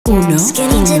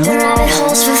Skinny dipping rabbit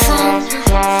holes for fun.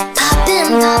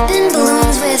 Popping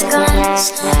balloons with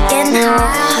guns. Getting high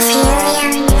off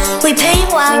helium. We paint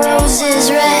white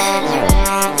roses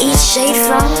red. Each shade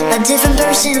from a different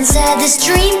person said this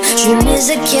dream is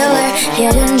a killer.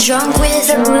 Hidden drunk with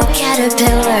a root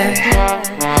caterpillar.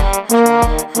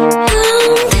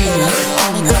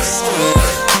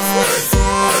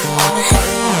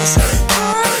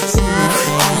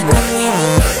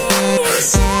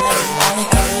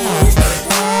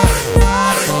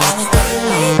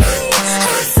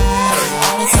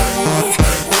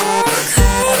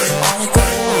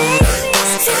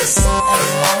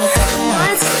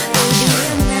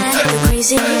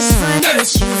 Craziest fun that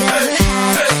you've ever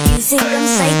had. You think I'm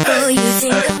psycho, you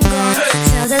think I'm gone.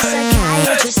 Tell the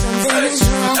psychiatrist something is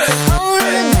wrong. Over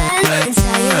the bed and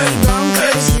tell you you're wrong,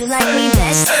 'cause you like me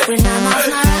best when I'm off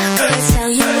my rocker. Tell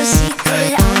you a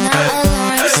secret, I'm not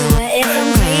alarmed. So what if I'm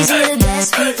crazy? The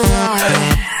best people are.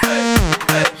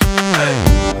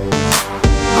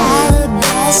 All the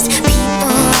best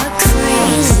people are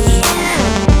crazy.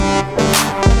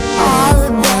 All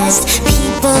the best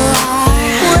people are.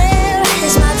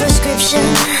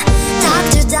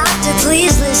 Doctor,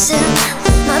 please listen.